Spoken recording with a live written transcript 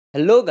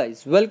Hello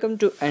guys, welcome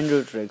to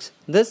AndroTrix.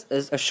 This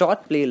is a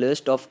short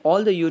playlist of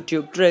all the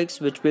YouTube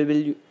tricks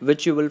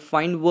which you will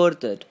find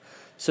worth it.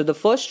 So the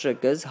first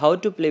trick is how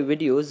to play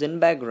videos in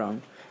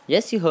background.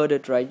 Yes, you heard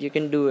it right. You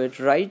can do it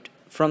right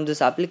from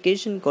this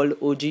application called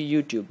OG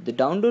YouTube. The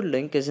download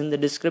link is in the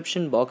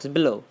description box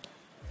below.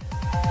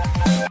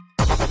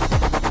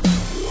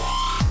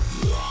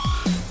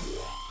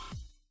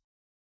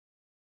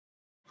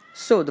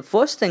 So the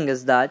first thing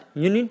is that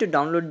you need to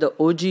download the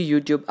OG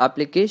YouTube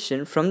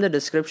application from the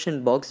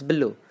description box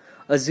below.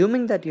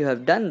 Assuming that you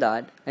have done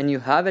that and you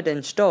have it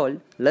installed,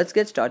 let's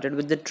get started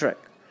with the trick.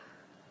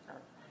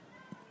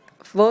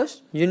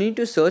 First, you need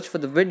to search for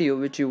the video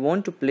which you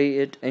want to play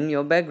it in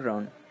your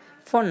background.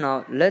 For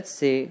now, let's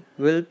say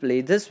we'll play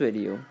this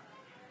video.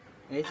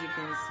 As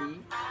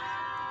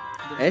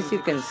you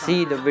can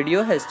see, the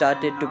video has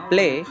started to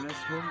play.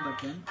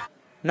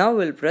 Now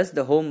we'll press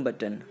the home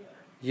button.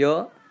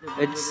 Here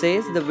it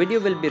says the video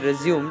will be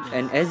resumed,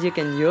 and as you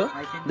can hear,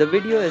 the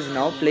video is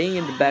now playing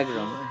in the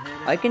background.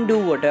 I can do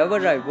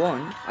whatever I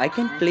want. I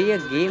can play a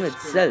game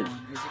itself.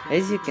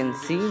 As you can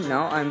see,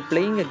 now I'm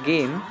playing a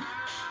game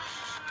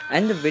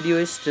and the video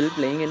is still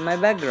playing in my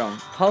background.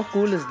 How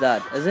cool is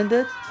that, isn't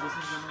it?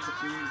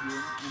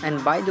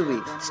 And by the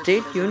way,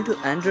 stay tuned to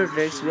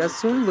AndroTrix. We are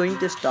soon going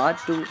to start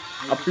to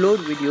upload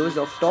videos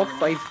of top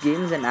 5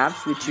 games and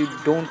apps which you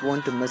don't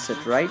want to miss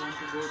it, right?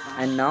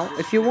 And now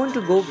if you want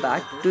to go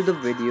back to the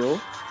video,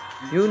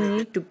 you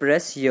need to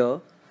press here,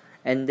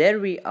 and there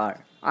we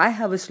are. I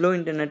have a slow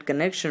internet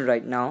connection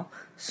right now,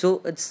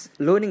 so it's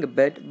loading a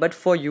bit, but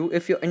for you,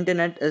 if your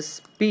internet is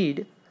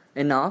speed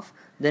enough,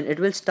 then it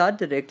will start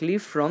directly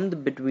from the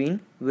between,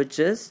 which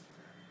is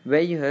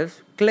where you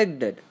have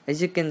clicked it.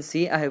 As you can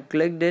see, I have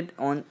clicked it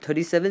on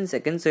 37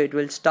 seconds, so it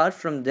will start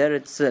from there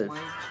itself.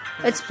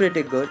 It's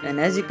pretty good, and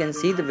as you can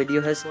see, the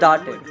video has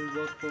started.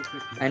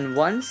 And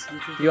once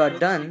you are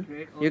done,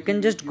 you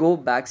can just go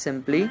back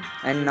simply,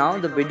 and now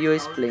the video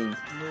is playing.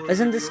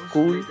 Isn't this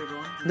cool?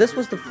 This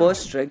was the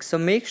first trick, so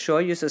make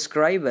sure you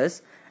subscribe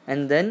us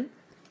and then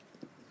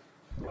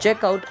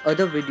check out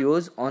other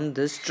videos on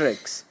these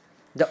tricks.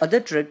 The other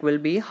trick will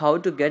be how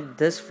to get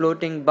this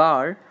floating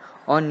bar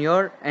on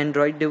your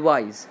Android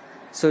device.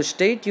 So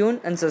stay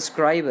tuned and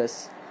subscribe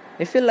us.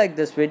 If you like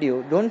this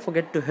video, don't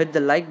forget to hit the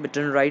like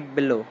button right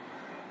below.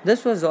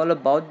 This was all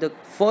about the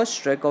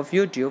first trick of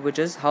YouTube, which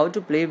is how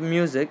to play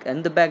music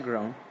in the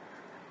background.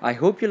 I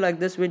hope you like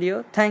this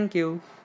video. Thank you.